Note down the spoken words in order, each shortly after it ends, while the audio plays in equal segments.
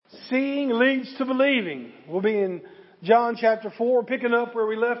Seeing leads to believing. We'll be in John chapter 4, picking up where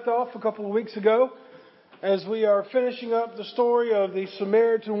we left off a couple of weeks ago as we are finishing up the story of the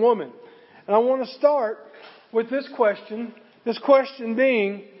Samaritan woman. And I want to start with this question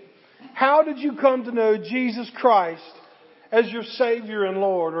being, how did you come to know Jesus Christ as your Savior and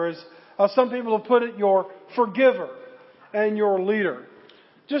Lord, or as some people have put it, your forgiver and your leader?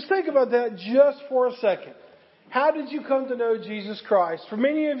 Just think about that just for a second. How did you come to know Jesus Christ? For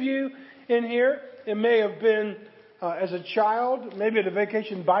many of you in here, it may have been as a child, maybe at a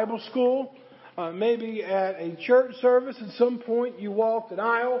vacation Bible school, maybe at a church service at some point you walked an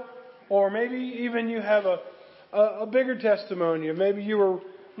aisle, or maybe even you have a bigger testimony of maybe you were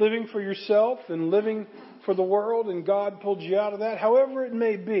living for yourself and living for the world and God pulled you out of that. However it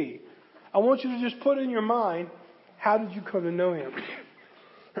may be, I want you to just put in your mind, how did you come to know Him?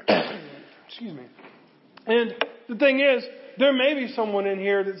 Excuse me. And the thing is, there may be someone in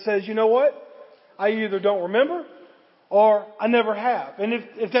here that says, you know what? I either don't remember or I never have. And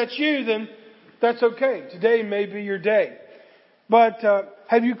if that's you, then that's okay. Today may be your day. But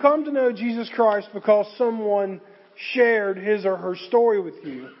have you come to know Jesus Christ because someone shared his or her story with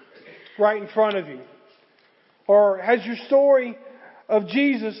you right in front of you? Or has your story of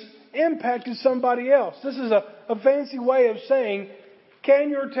Jesus impacted somebody else? This is a fancy way of saying, can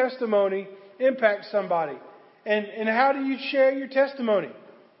your testimony impact somebody? And how do you share your testimony?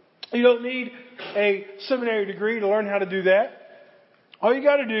 You don't need a seminary degree to learn how to do that. All you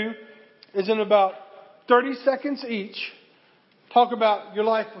got to do is in about 30 seconds each, talk about your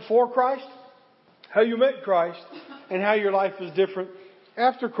life before Christ, how you met Christ, and how your life is different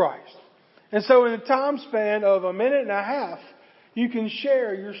after Christ. And so in a time span of a minute and a half, you can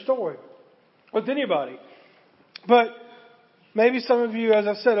share your story with anybody. But maybe some of you, as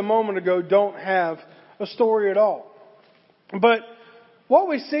I said a moment ago, don't have a story at all. But what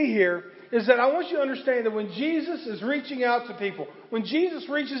we see here is that I want you to understand that when Jesus is reaching out to people, when Jesus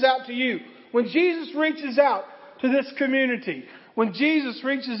reaches out to you, when Jesus reaches out to this community, when Jesus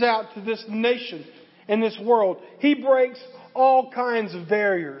reaches out to this nation and this world, He breaks all kinds of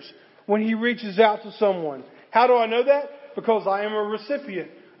barriers when He reaches out to someone. How do I know that? Because I am a recipient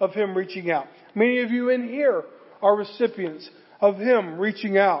of Him reaching out. Many of you in here are recipients of Him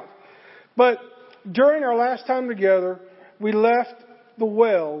reaching out. But during our last time together, we left the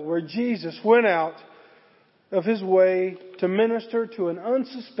well where Jesus went out of His way to minister to an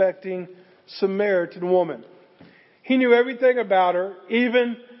unsuspecting Samaritan woman. He knew everything about her,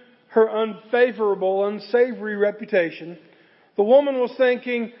 even her unfavorable, unsavory reputation. The woman was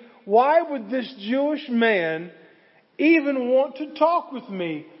thinking, why would this Jewish man even want to talk with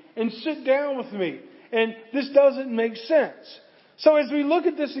me and sit down with me? And this doesn't make sense. So as we look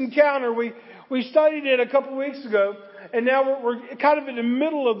at this encounter, we studied it a couple of weeks ago, and now we're kind of in the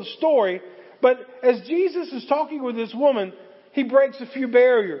middle of the story. But as Jesus is talking with this woman, He breaks a few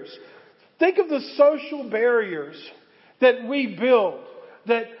barriers. Think of the social barriers that we build,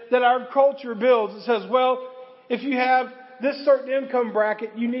 that our culture builds. It says, well, if you have this certain income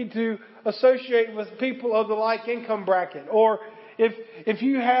bracket, you need to associate with people of the like income bracket. Or if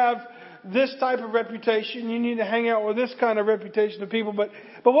you have this type of reputation, you need to hang out with this kind of reputation of people. But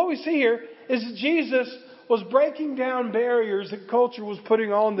what we see here is that Jesus was breaking down barriers that culture was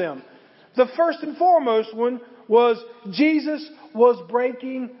putting on them. The first and foremost one was Jesus was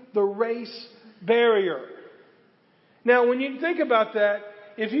breaking the race barrier. Now, when you think about that,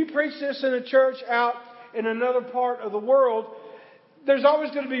 if you preach this in a church out in another part of the world, there's always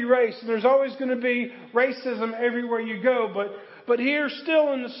going to be race, and there's always going to be racism everywhere you go. But here,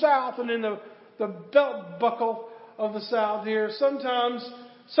 still in the South and in the belt buckle of the South here, sometimes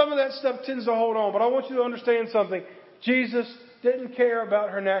some of that stuff tends to hold on. But I want you to understand something. Jesus didn't care about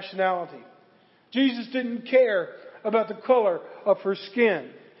her nationality. Jesus didn't care about the color of her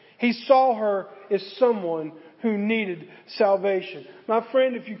skin. He saw her as someone who needed salvation. My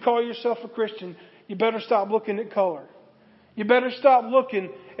friend, if you call yourself a Christian, you better stop looking at color. You better stop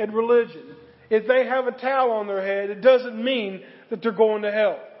looking at religion. If they have a towel on their head, it doesn't mean that they're going to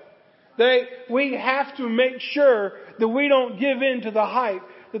hell. We have to make sure that we don't give in to the hype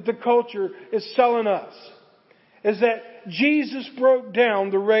that the culture is selling us. Is that Jesus broke down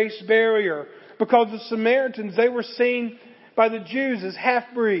the race barrier, because the Samaritans, they were seen by the Jews as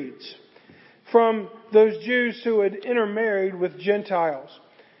half-breeds from those Jews who had intermarried with Gentiles.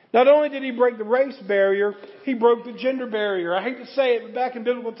 Not only did He break the race barrier, He broke the gender barrier. I hate to say it, but back in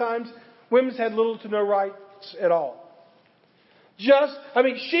biblical times, women had little to no rights at all.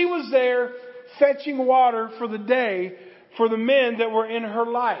 She was there fetching water for the day for the men that were in her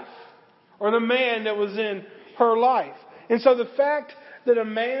life, or the man that was in her life. And so the fact that a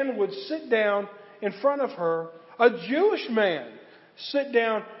man would sit down in front of her, a Jewish man, sit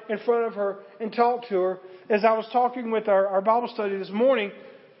down in front of her and talk to her. As I was talking with our Bible study this morning,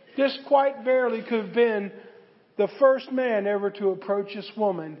 this quite verily could have been the first man ever to approach this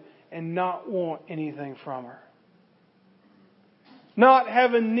woman and not want anything from her. Not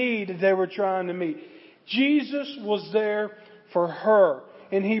have a need that they were trying to meet. Jesus was there for her,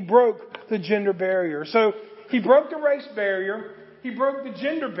 and He broke the gender barrier. So He broke the race barrier. He broke the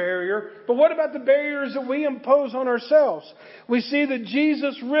gender barrier. But what about the barriers that we impose on ourselves? We see that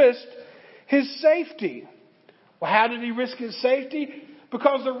Jesus risked His safety. Well, how did He risk His safety?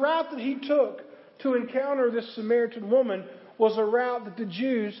 Because the route that He took to encounter this Samaritan woman was a route that the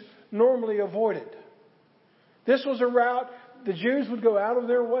Jews normally avoided. This was a route the Jews would go out of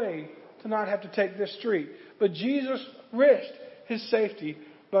their way to not have to take this street. But Jesus risked His safety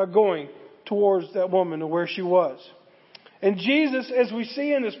by going towards that woman and where she was. And Jesus, as we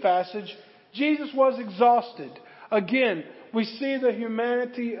see in this passage, Jesus was exhausted. Again, we see the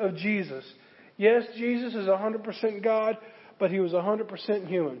humanity of Jesus. Yes, Jesus is 100% God, but He was 100%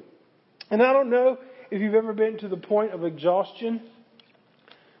 human. And I don't know if you've ever been to the point of exhaustion.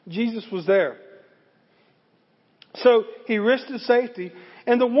 Jesus was there. So He risked His safety,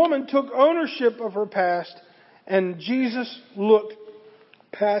 and the woman took ownership of her past, and Jesus looked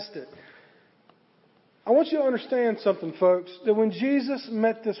past it. I want you to understand something, folks, that when Jesus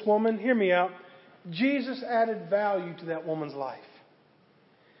met this woman, hear me out, Jesus added value to that woman's life.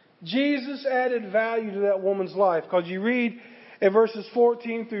 Jesus added value to that woman's life, because you read in verses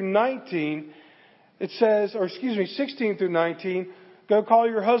 14 through 19, it says, 16 through 19, go call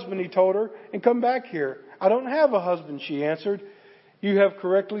your husband, He told her, and come back here. I don't have a husband, she answered. You have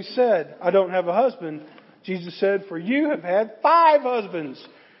correctly said, I don't have a husband. Jesus said, for you have had 5 husbands,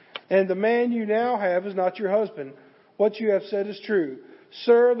 and the man you now have is not your husband. What you have said is true.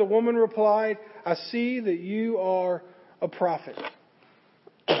 Sir, the woman replied, I see that you are a prophet.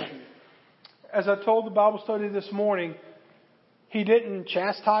 As I told the Bible study this morning, He didn't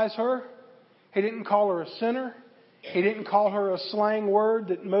chastise her. He didn't call her a sinner. He didn't call her a slang word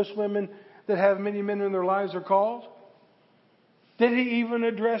that most women that have many men in their lives are called. Did He even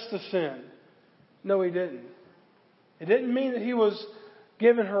address the sin? No, He didn't. It didn't mean that He was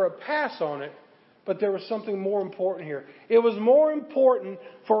giving her a pass on it, but there was something more important here. It was more important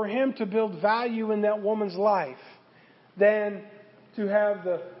for Him to build value in that woman's life than to have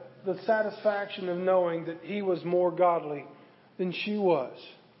the satisfaction of knowing that He was more godly than she was.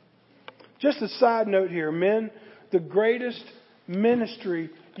 Just a side note here, men, the greatest ministry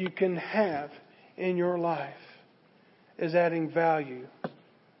you can have in your life is adding value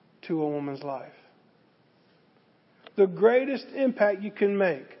to a woman's life. The greatest impact you can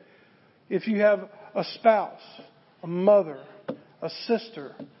make, if you have a spouse, a mother, a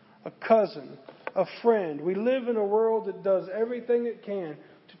sister, a cousin, a friend. We live in a world that does everything it can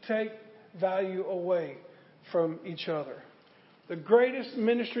to take value away from each other. The greatest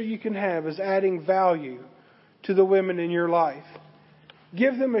ministry you can have is adding value to the women in your life.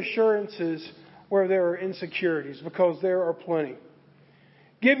 Give them assurances where there are insecurities, because there are plenty.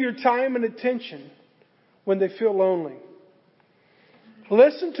 Give your time and attention when they feel lonely.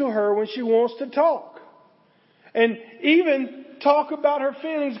 Listen to her when she wants to talk. And even talk about her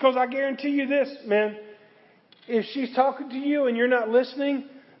feelings, because I guarantee you this, man. If she's talking to you and you're not listening,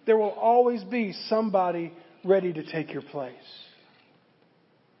 there will always be somebody ready to take your place.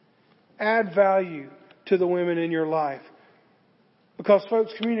 Add value to the women in your life. Because,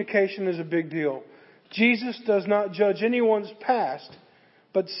 folks, communication is a big deal. Jesus does not judge anyone's past,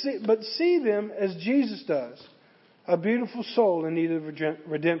 but see them as Jesus does. A beautiful soul in need of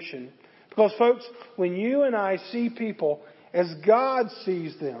redemption. Because, folks, when you and I see people as God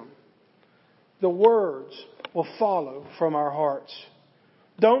sees them, the words will follow from our hearts.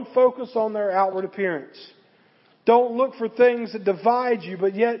 Don't focus on their outward appearance. Don't look for things that divide you,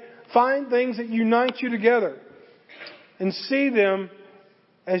 but yet find things that unite you together. And see them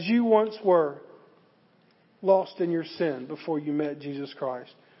as you once were, lost in your sin before you met Jesus Christ.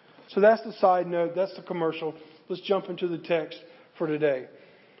 So that's the side note. That's the commercial. Let's jump into the text for today.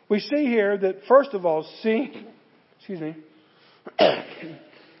 We see here that, first of all, seeing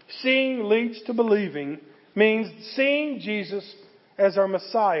leads to believing means seeing Jesus as our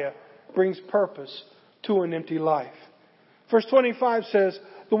Messiah brings purpose to an empty life. Verse 25 says,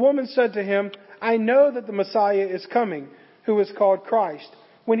 the woman said to Him, I know that the Messiah is coming, who is called Christ.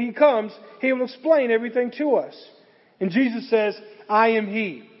 When He comes, He will explain everything to us. And Jesus says, I am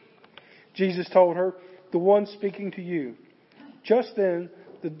He. Jesus told her, the one speaking to you. Just then,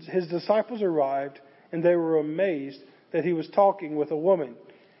 His disciples arrived, and they were amazed that he was talking with a woman.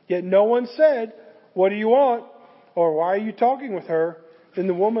 Yet no one said, "What do you want?" or "Why are you talking with her?" Then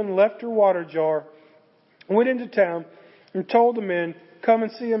the woman left her water jar, went into town, and told the men, "Come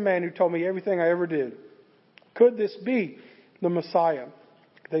and see a man who told me everything I ever did. Could this be the Messiah?"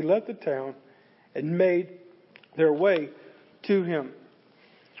 They left the town and made their way to him.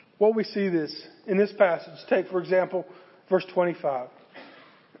 What we see in this passage, take for example, verse 25.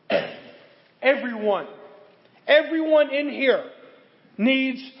 Everyone in here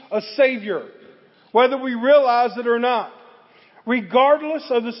needs a Savior, whether we realize it or not. Regardless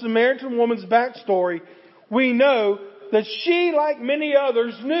of the Samaritan woman's backstory, we know that she, like many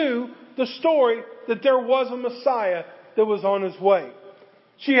others, knew the story that there was a Messiah that was on his way.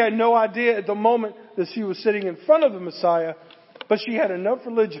 She had no idea at the moment that she was sitting in front of the Messiah, but she had enough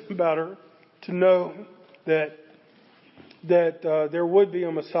religion about her to know that there would be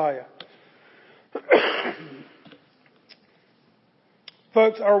a Messiah.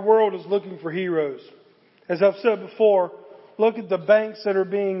 Folks, our world is looking for heroes. As I've said before, look at the banks that are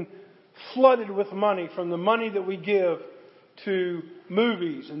being flooded with money from the money that we give to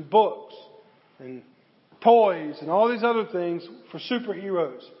movies and books and toys and all these other things for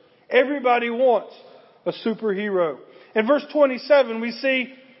superheroes. Everybody wants a superhero. In verse 27, we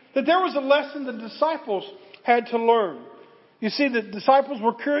see that there was a lesson the disciples had to learn. You see, the disciples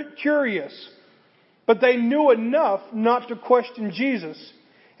were curious, but they knew enough not to question Jesus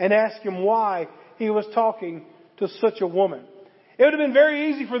and ask him why he was talking to such a woman. It would have been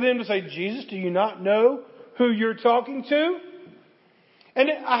very easy for them to say, "Jesus, do you not know who you're talking to?" And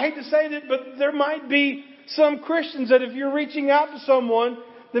I hate to say that, but there might be some Christians that if you're reaching out to someone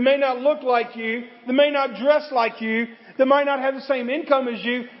that may not look like you, that may not dress like you, that might not have the same income as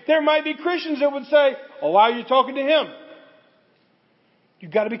you, there might be Christians that would say, "Oh, why are you talking to him?"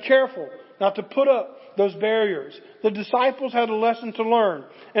 You've got to be careful not to put up those barriers. The disciples had a lesson to learn.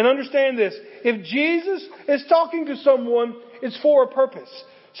 And understand this, if Jesus is talking to someone, it's for a purpose.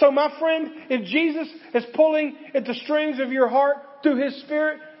 So my friend, if Jesus is pulling at the strings of your heart through His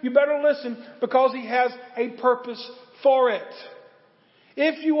Spirit, you better listen because He has a purpose for it.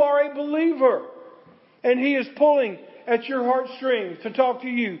 If you are a believer and He is pulling at your heartstrings to talk to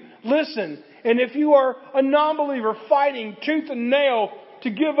you, listen. And if you are a non-believer fighting tooth and nail to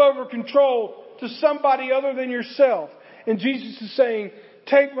give over control to somebody other than yourself, and Jesus is saying,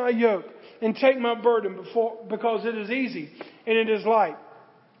 "Take my yoke and take my burden because it is easy and it is light."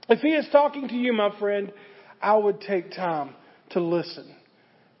 If He is talking to you, my friend, I would take time to listen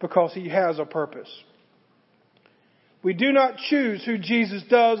because He has a purpose. We do not choose who Jesus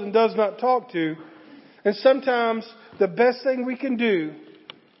does and does not talk to. And sometimes the best thing we can do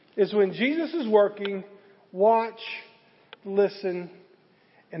is when Jesus is working, watch, listen,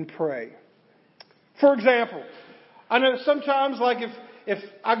 and pray. For example, I know sometimes like if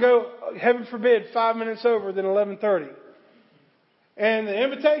I go, heaven forbid, 5 minutes over than 11:30, and the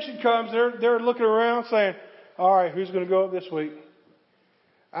invitation comes, they're looking around saying, "All right, who's going to go up this week?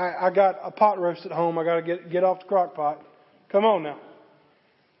 I got a pot roast at home. I got to get off the crock pot. Come on now."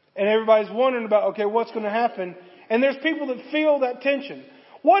 And everybody's wondering about, okay, what's going to happen? And there's people that feel that tension.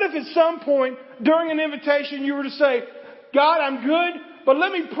 What if at some point during an invitation you were to say, "God, I'm good, but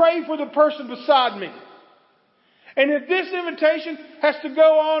let me pray for the person beside me." And if this invitation has to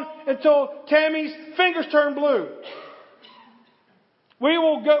go on until Tammy's fingers turn blue, we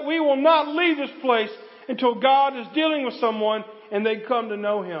will not leave this place until God is dealing with someone and they come to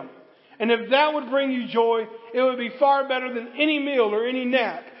know Him. And if that would bring you joy, it would be far better than any meal or any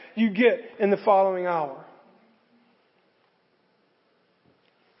nap you get in the following hour.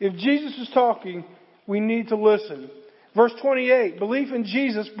 If Jesus is talking, we need to listen. Verse 28, belief in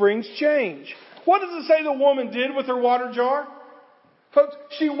Jesus brings change. What does it say the woman did with her water jar? Folks,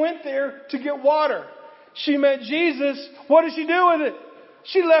 she went there to get water. She met Jesus. What did she do with it?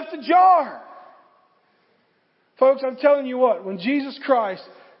 She left the jar. Folks, I'm telling you what, when Jesus Christ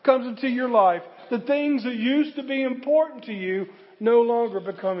comes into your life, the things that used to be important to you no longer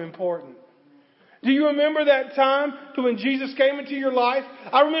become important. Do you remember that time to when Jesus came into your life?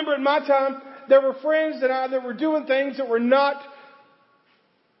 I remember in my time, there were friends that were doing things that were not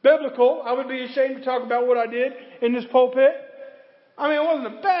biblical. I would be ashamed to talk about what I did in this pulpit. I mean, I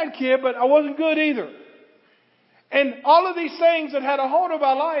wasn't a bad kid, but I wasn't good either. And all of these things that had a hold of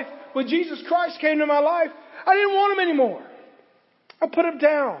my life, when Jesus Christ came to my life, I didn't want them anymore. I put them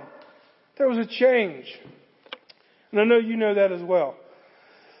down. There was a change. And I know you know that as well.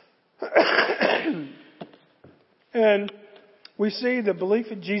 And we see the belief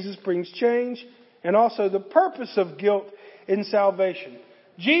in Jesus brings change and also the purpose of guilt in salvation.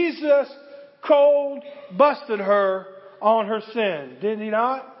 Jesus cold busted her on her sin, did he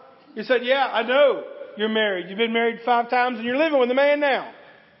not? He said, yeah, I know you're married. You've been married 5 times and you're living with a man now.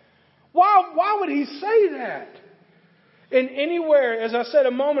 Why would he say that? And anywhere, as I said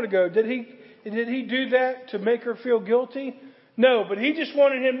a moment ago, did he do that to make her feel guilty? No, but he just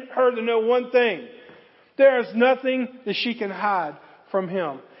wanted her to know one thing. There is nothing that she can hide from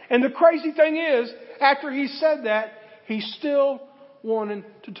him. And the crazy thing is, after he said that, he still wanted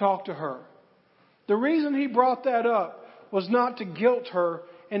to talk to her. The reason he brought that up was not to guilt her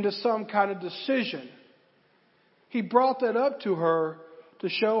into some kind of decision. He brought that up to her to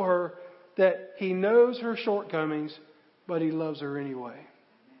show her that he knows her shortcomings, but he loves her anyway.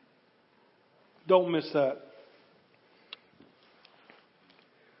 Don't miss that.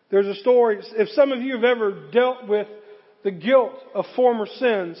 There's a story, if some of you have ever dealt with the guilt of former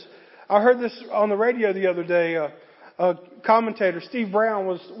sins. I heard this on the radio the other day. A commentator, Steve Brown,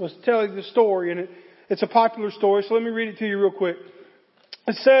 was telling the story, and it's a popular story, so let me read it to you real quick.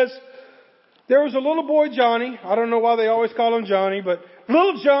 It says, there was a little boy, Johnny. I don't know why they always call him Johnny, but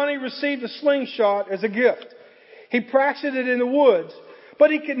little Johnny received a slingshot as a gift. He practiced it in the woods,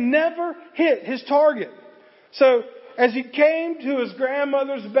 but he could never hit his target. So as he came to his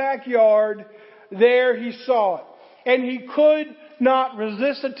grandmother's backyard, there he saw it. And he could not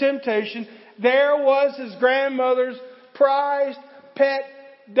resist the temptation. There was his grandmother's prized pet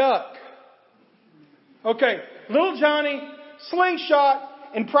duck. Okay, little Johnny, slingshot,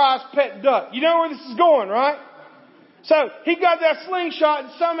 and prized pet duck. You know where this is going, right? So he got that slingshot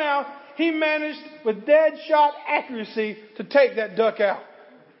and somehow he managed with dead shot accuracy to take that duck out.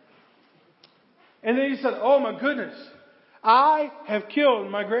 And then he said, oh my goodness, I have killed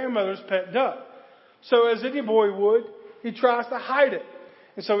my grandmother's pet duck. So as any boy would, he tries to hide it.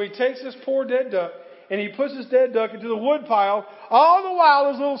 And so he takes this poor dead duck and he puts his dead duck into the wood pile. All the while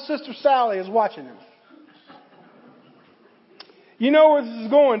his little sister Sally is watching him. You know where this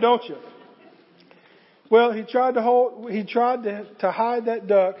is going, don't you? Well, he tried to hide that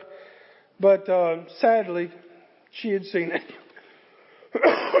duck, but sadly, she had seen it.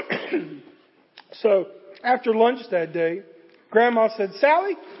 So after lunch that day, Grandma said,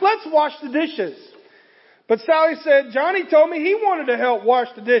 Sally, let's wash the dishes. But Sally said, Johnny told me he wanted to help wash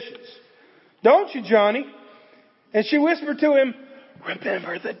the dishes. Don't you, Johnny? And she whispered to him,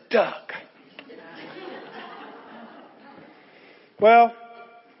 remember the duck. Well,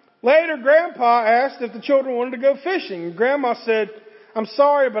 later Grandpa asked if the children wanted to go fishing. And Grandma said, I'm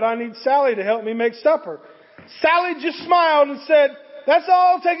sorry, but I need Sally to help me make supper. Sally just smiled and said, that's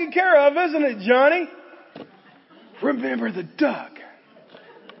all taken care of, isn't it, Johnny? Remember the duck.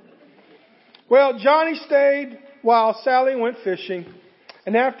 Well, Johnny stayed while Sally went fishing.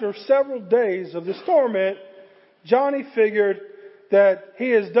 And after several days of this torment, Johnny figured that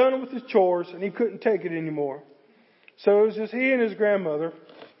he is done with his chores and he couldn't take it anymore. So it was just he and his grandmother.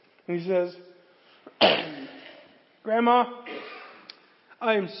 And he says, Grandma,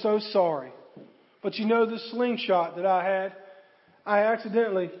 I am so sorry. But you know this slingshot that I had? I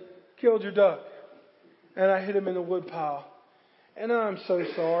accidentally killed your duck. And I hit him in the wood pile. And I'm so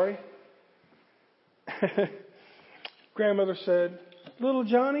sorry. Grandmother said, little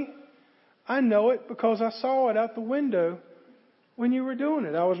Johnny, I know it because I saw it out the window when you were doing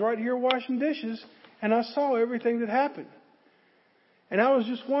it. I was right here washing dishes and I saw everything that happened. And I was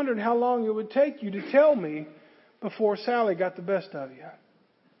just wondering how long it would take you to tell me before Sally got the best of you.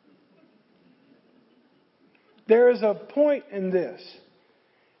 There is a point in this.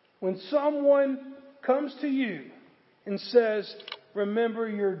 When someone comes to you and says, remember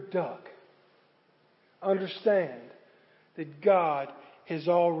your duck, understand that God has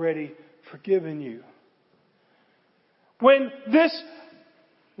already forgiven you. When this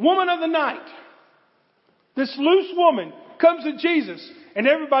woman of the night, this loose woman, comes to Jesus and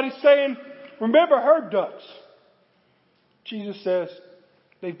everybody's saying, remember her ducks, Jesus says,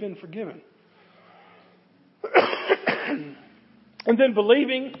 they've been forgiven. And then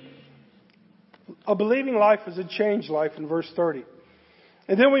a believing life is a changed life in verse 30.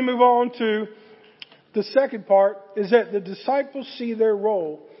 And then we move on to the second part, is that the disciples see their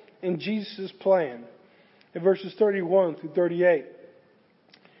role in Jesus' plan in verses 31 through 38.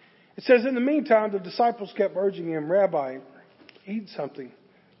 It says, in the meantime, the disciples kept urging him, Rabbi, eat something.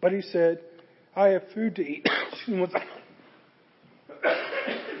 But he said, I have food to eat.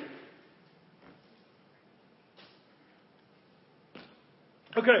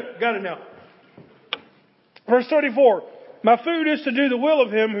 Okay, got it now. Verse 34, my food is to do the will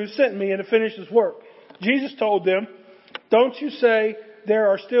of him who sent me and to finish his work. Jesus told them, don't you say there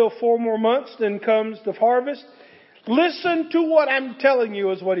are still 4 more months, then comes the harvest? Listen to what I'm telling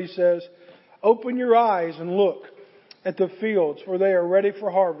you is what he says. Open your eyes and look. at the fields, for they are ready for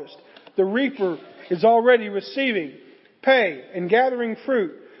harvest. The reaper is already receiving pay and gathering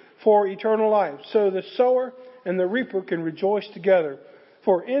fruit for eternal life. So the sower and the reaper can rejoice together.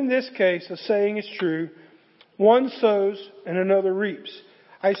 For in this case, a saying is true, one sows and another reaps.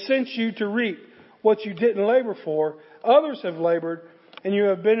 I sent you to reap what you didn't labor for. Others have labored and you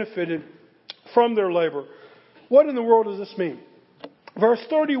have benefited from their labor. What in the world does this mean? Verse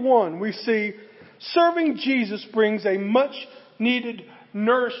 31, we see serving Jesus brings a much needed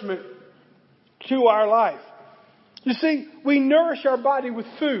nourishment to our life. You see, we nourish our body with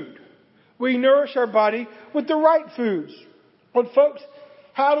food. We nourish our body with the right foods. But folks,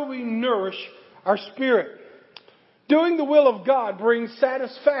 how do we nourish our spirit? Doing the will of God brings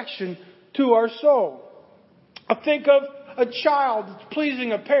satisfaction to our soul. I think of a child that's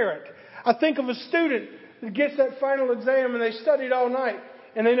pleasing a parent. I think of a student that gets that final exam and they studied all night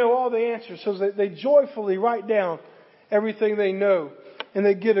and they know all the answers, so they joyfully write down everything they know and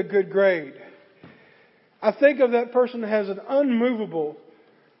they get a good grade. I think of that person that has an unmovable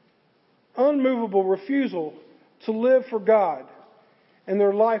refusal to live for God, and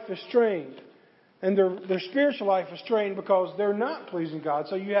their life is strained, and their spiritual life is strained because they're not pleasing God.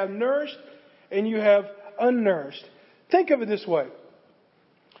 So you have nourished and you have unnourished. Think of it this way,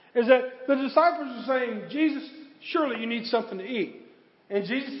 is that the disciples are saying, Jesus, surely you need something to eat. And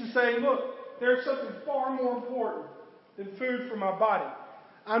Jesus is saying, look, there's something far more important than food for my body.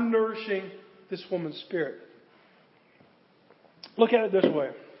 I'm nourishing this woman's spirit. Look at it this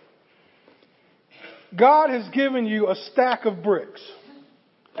way. God has given you a stack of bricks.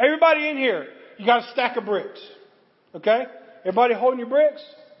 Everybody in here, you got a stack of bricks. Okay? Everybody holding your bricks?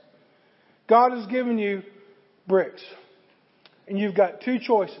 God has given you bricks. And you've got two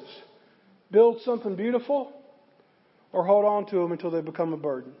choices. Build something beautiful or hold on to them until they become a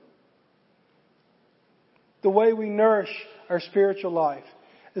burden. The way we nourish our spiritual life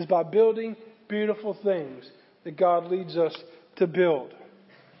is by building beautiful things that God leads us to build.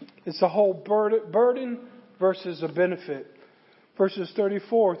 It's a whole burden versus a benefit. Verses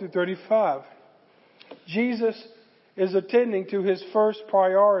 34 through 35. Jesus is attending to his first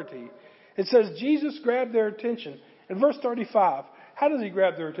priority. It says Jesus grabbed their attention. In verse 35, how does he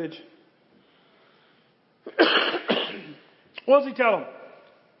grab their attention? What does he tell them?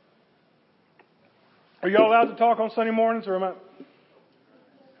 Are you all allowed to talk on Sunday mornings, or am I?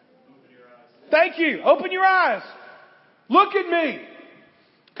 Thank you. Open your eyes. Look at me.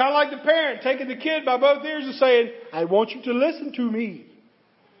 Kind of like the parent taking the kid by both ears and saying, I want you to listen to me.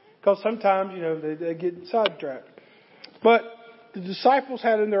 Because sometimes, they get sidetracked. But the disciples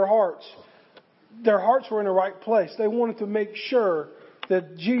had in their hearts were in the right place. They wanted to make sure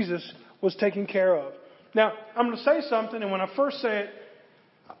that Jesus was taken care of. Now, I'm going to say something, and when I first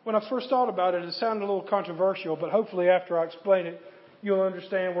thought about it, it sounded a little controversial, but hopefully after I explain it, you'll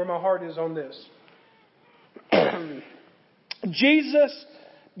understand where my heart is on this. Jesus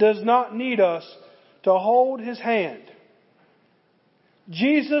does not need us to hold his hand.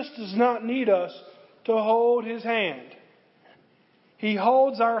 Jesus does not need us to hold his hand. He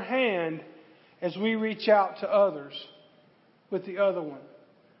holds our hand as we reach out to others with the other one.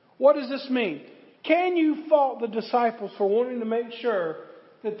 What does this mean? Can you fault the disciples for wanting to make sure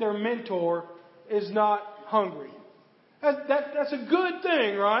that their mentor is not hungry? That's a good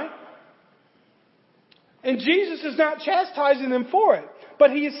thing, right? And Jesus is not chastising them for it. But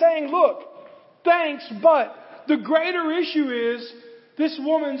he is saying, look, thanks, but the greater issue is this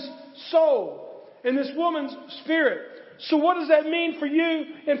woman's soul and this woman's spirit. So what does that mean for you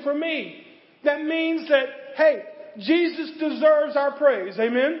and for me? That means that, hey, Jesus deserves our praise.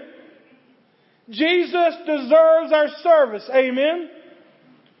 Amen? Jesus deserves our service. Amen?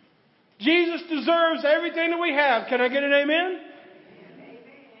 Jesus deserves everything that we have. Can I get an amen?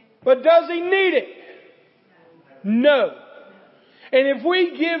 But does he need it? No. And if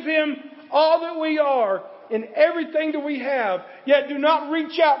we give him all that we are and everything that we have, yet do not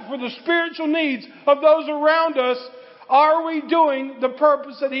reach out for the spiritual needs of those around us, are we doing the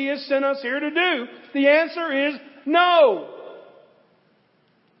purpose that he has sent us here to do? The answer is no.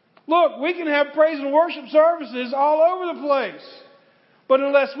 Look, we can have praise and worship services all over the place. But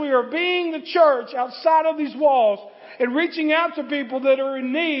unless we are being the church outside of these walls and reaching out to people that are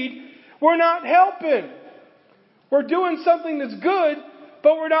in need, we're not helping. We're doing something that's good,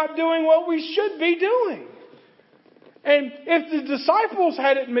 but we're not doing what we should be doing. And if the disciples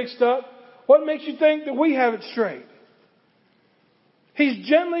had it mixed up, what makes you think that we have it straight? He's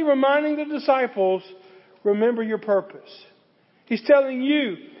gently reminding the disciples, remember your purpose. He's telling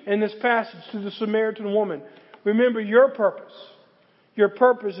you in this passage to the Samaritan woman, remember your purpose. Your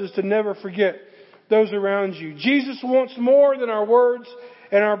purpose is to never forget those around you. Jesus wants more than our words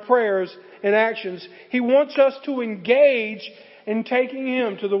and our prayers and actions. He wants us to engage in taking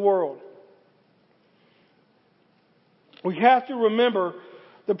Him to the world. We have to remember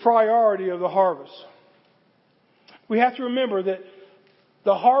the priority of the harvest. We have to remember that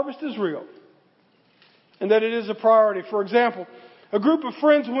the harvest is real and that it is a priority. For example, a group of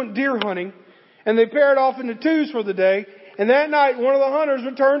friends went deer hunting and they paired off into twos for the day, and that night one of the hunters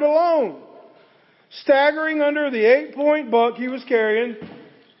returned alone. Staggering under the 8-point buck he was carrying,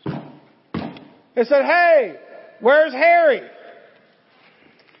 and said, "Hey, where's Harry?"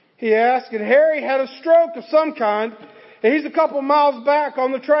 He asked, and Harry had a stroke of some kind, and he's a couple miles back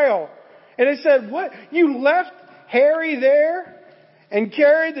on the trail. And they said, "What? You left Harry there and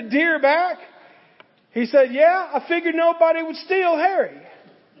carried the deer back?" He said, "Yeah, I figured nobody would steal Harry."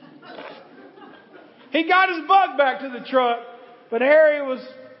 He got his buck back to the truck, but Harry was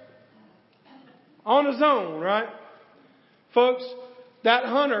on his own, right? Folks, that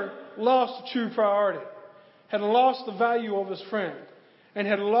hunter lost the true priority, had lost the value of his friend, and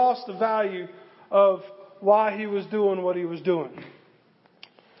had lost the value of why he was doing what he was doing.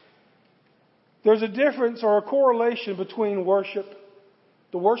 There's a difference or a correlation between worship,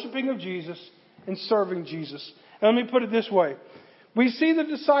 the worshiping of Jesus, and serving Jesus. And let me put it this way. We see the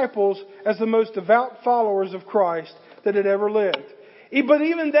disciples as the most devout followers of Christ that had ever lived. But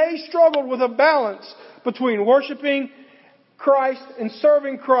even they struggled with a balance between worshiping Christ and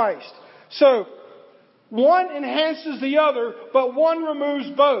serving Christ. So, one enhances the other, but one removes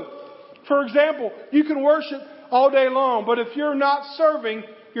both. For example, you can worship all day long, but if you're not serving,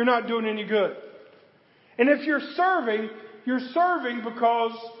 you're not doing any good. And if you're serving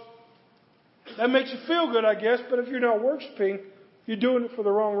because that makes you feel good, I guess, but if you're not worshiping, you're doing it for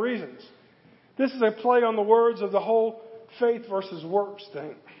the wrong reasons. This is a play on the words of the whole faith versus works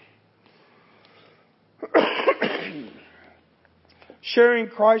thing. Sharing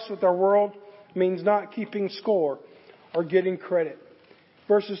Christ with our world means not keeping score or getting credit.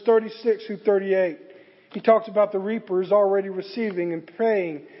 Verses 36 through 38, he talks about the reapers already receiving and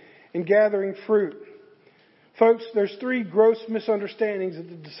praying and gathering fruit. Folks, there's 3 gross misunderstandings that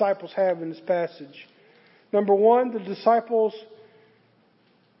the disciples have in this passage. Number 1, the disciples,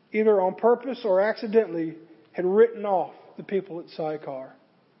 either on purpose or accidentally, had written off the people at Sychar.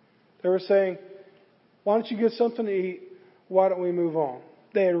 They were saying, "Why don't you get something to eat? Why don't we move on?"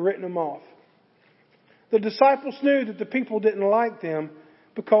 They had written them off. The disciples knew that the people didn't like them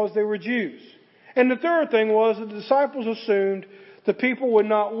because they were Jews. And the third thing was the disciples assumed the people would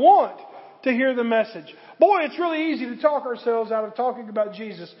not want to hear the message. Boy, it's really easy to talk ourselves out of talking about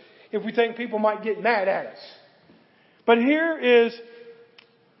Jesus if we think people might get mad at us. But here is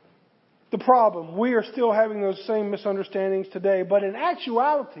the problem. We are still having those same misunderstandings today. But in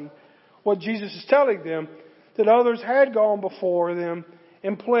actuality, what Jesus is telling them, that others had gone before them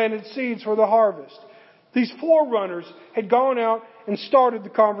and planted seeds for the harvest. These forerunners had gone out and started the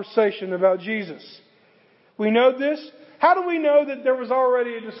conversation about Jesus. We know this. How do we know that there was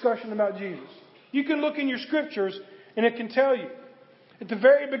already a discussion about Jesus? You can look in your scriptures and it can tell you. At the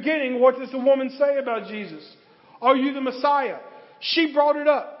very beginning, what does the woman say about Jesus? Are you the Messiah? She brought it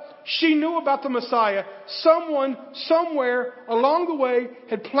up. She knew about the Messiah. Someone, somewhere along the way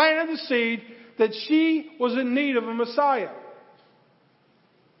had planted the seed that she was in need of a Messiah.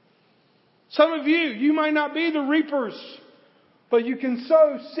 Some of you might not be the reapers, but you can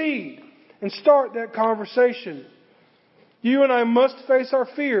sow seed and start that conversation. You and I must face our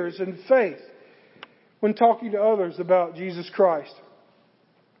fears and faith when talking to others about Jesus Christ.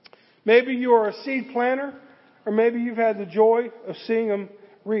 Maybe you are a seed planter, or maybe you've had the joy of seeing them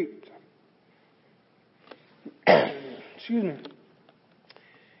reaped. Excuse me.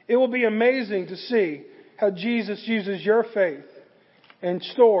 It will be amazing to see how Jesus uses your faith and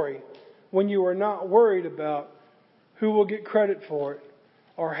story when you are not worried about who will get credit for it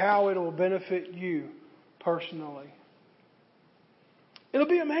or how it will benefit you personally. It'll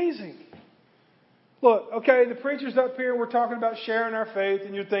be amazing. Look, okay, the preacher's up here, we're talking about sharing our faith,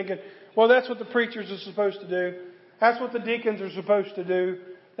 and you're thinking, well, that's what the preachers are supposed to do. That's what the deacons are supposed to do.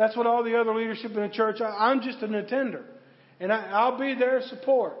 That's what all the other leadership in the church, I'm just an attender. And I'll be there to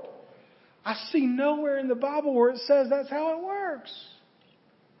support. I see nowhere in the Bible where it says that's how it works.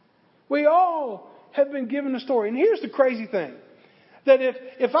 We all have been given a story. And here's the crazy thing. That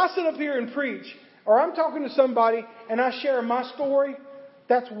if I sit up here and preach, or I'm talking to somebody and I share my story,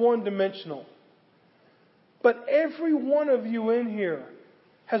 that's one-dimensional. But every one of you in here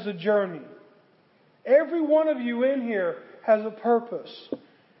has a journey. Every one of you in here has a purpose.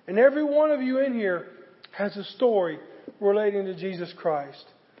 And every one of you in here has a story relating to Jesus Christ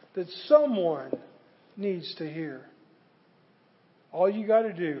that someone needs to hear. All you got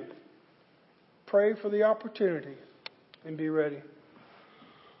to do, pray for the opportunity and be ready.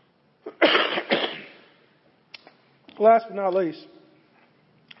 Last but not least,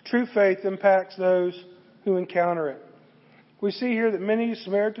 true faith impacts those who encounter it. We see here that many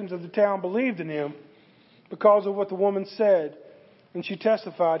Samaritans of the town believed in him because of what the woman said. And she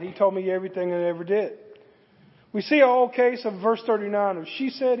testified, he told me everything I ever did. We see a whole case of verse 39 of she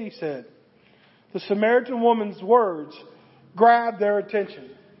said, he said. The Samaritan woman's words grabbed their attention.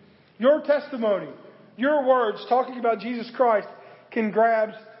 Your testimony, your words talking about Jesus Christ can grab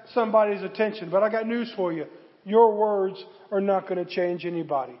somebody's attention. But I got news for you. Your words are not going to change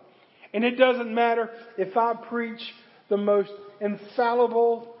anybody. And it doesn't matter if I preach the most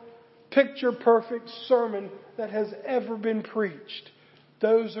infallible, picture-perfect sermon that has ever been preached.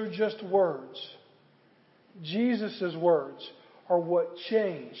 Those are just words. Jesus' words are what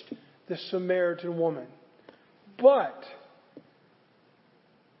changed the Samaritan woman. But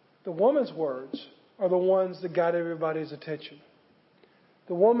the woman's words are the ones that got everybody's attention.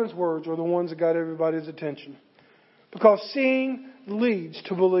 The woman's words are the ones that got everybody's attention. Because seeing leads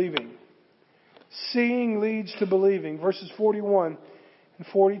to believing. Seeing leads to believing. Verses 41 and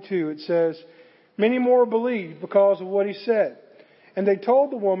 42, it says, many more believed because of what he said. And they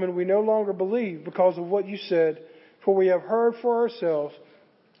told the woman, we no longer believe because of what you said, for we have heard for ourselves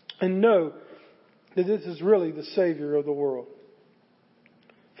and know that this is really the Savior of the world.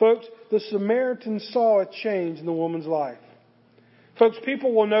 Folks, the Samaritan saw a change in the woman's life. Folks,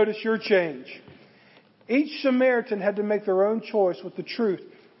 people will notice your change. Each Samaritan had to make their own choice with the truth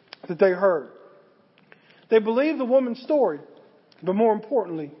that they heard. They believed the woman's story, but more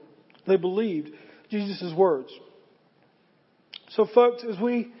importantly, they believed Jesus' words. So folks, as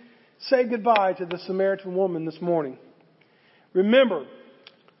we say goodbye to the Samaritan woman this morning, remember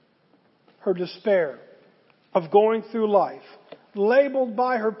her despair of going through life, labeled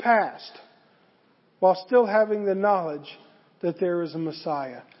by her past, while still having the knowledge that there is a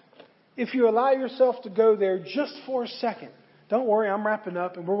Messiah. If you allow yourself to go there just for a second, don't worry, I'm wrapping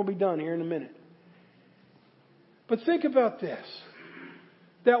up and we're going to be done here in a minute. But think about this.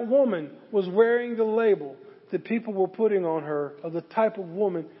 That woman was wearing the label that people were putting on her of the type of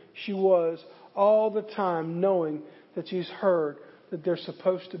woman she was all the time, knowing that she's heard that there's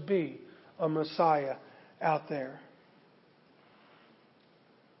supposed to be a Messiah out there.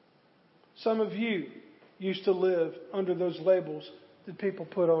 Some of you used to live under those labels that people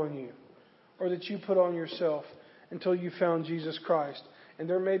put on you, or that you put on yourself until you found Jesus Christ. And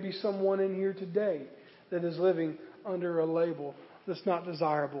there may be someone in here today that is living under a label that's not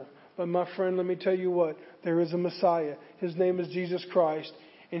desirable. But my friend, let me tell you what, there is a Messiah. His name is Jesus Christ.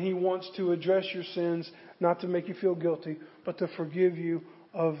 And He wants to address your sins, not to make you feel guilty, but to forgive you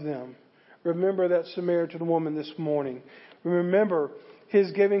of them. Remember that Samaritan woman this morning. Remember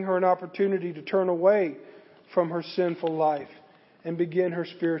His giving her an opportunity to turn away from her sinful life and begin her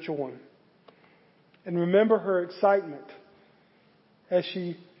spiritual one. And remember her excitement as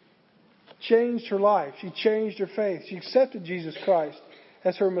she changed her life. She changed her faith. She accepted Jesus Christ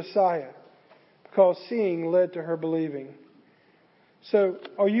as her Messiah because seeing led to her believing. So,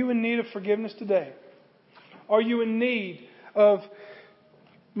 are you in need of forgiveness today? Are you in need of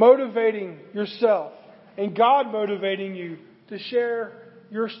motivating yourself and God motivating you to share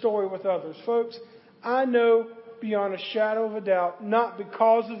your story with others? Folks, I know beyond a shadow of a doubt, not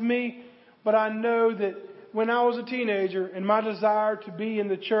because of me, but I know that when I was a teenager and my desire to be in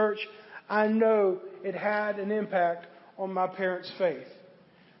the church, I know it had an impact on my parents' faith.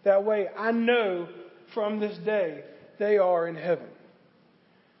 That way, I know from this day they are in heaven.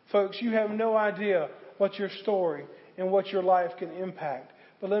 Folks, you have no idea what your story and what your life can impact.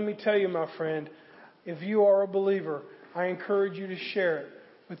 But let me tell you, my friend, if you are a believer, I encourage you to share it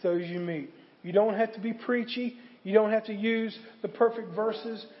with those you meet. You don't have to be preachy. You don't have to use the perfect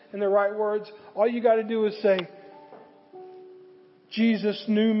verses and the right words. All you got to do is say, Jesus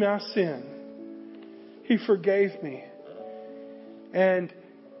knew my sin. He forgave me. And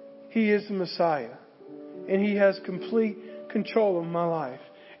He is the Messiah. And He has complete control of my life.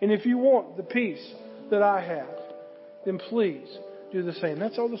 And if you want the peace that I have, then please do the same.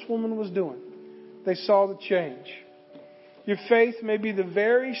 That's all this woman was doing. They saw the change. Your faith may be the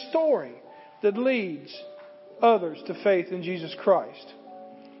very story that leads others to faith in Jesus Christ.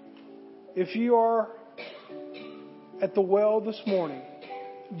 If you are at the well this morning,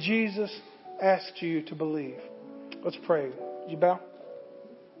 Jesus asks you to believe. Let's pray. Would you bow?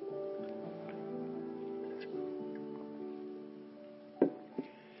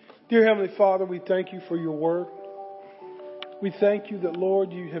 Dear Heavenly Father, we thank you for your word. We thank you that,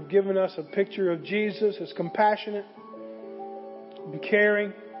 Lord, you have given us a picture of Jesus as compassionate and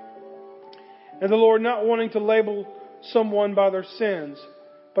caring. And the Lord, not wanting to label someone by their sins,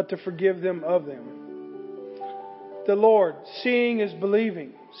 but to forgive them of them. The Lord, seeing is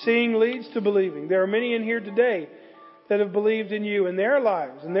believing. Seeing leads to believing. There are many in here today that have believed in you, and their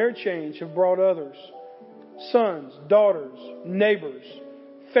lives and their change have brought others. Sons, daughters, neighbors,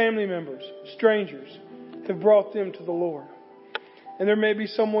 family members, strangers have brought them to the Lord. And there may be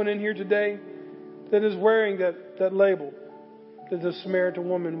someone in here today that is wearing that label that the Samaritan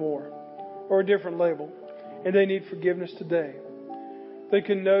woman wore, or a different label, and they need forgiveness today. They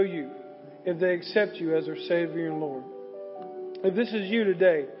can know you if they accept you as their Savior and Lord. If this is you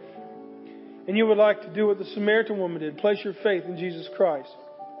today, and you would like to do what the Samaritan woman did, place your faith in Jesus Christ,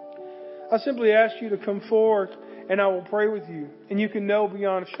 I simply ask you to come forward and I will pray with you. And you can know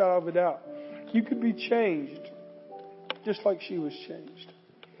beyond a shadow of a doubt, you could be changed just like she was changed.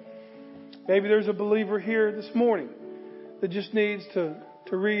 Maybe there's a believer here this morning that just needs to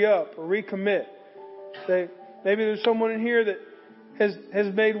re-up or recommit. Maybe there's someone in here that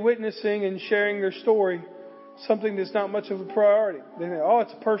has made witnessing and sharing their story something that's not much of a priority. They think, oh,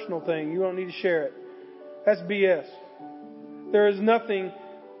 it's a personal thing. You don't need to share it. That's BS. There is nothing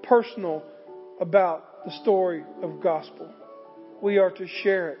personal about the story of gospel. We are to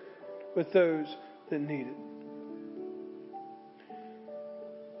share it with those that need it.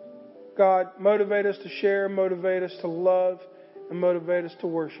 God, motivate us to share, motivate us to love, and motivate us to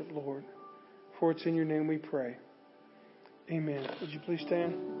worship, Lord. For it's in your name we pray. Amen. Would you please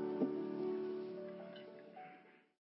stand?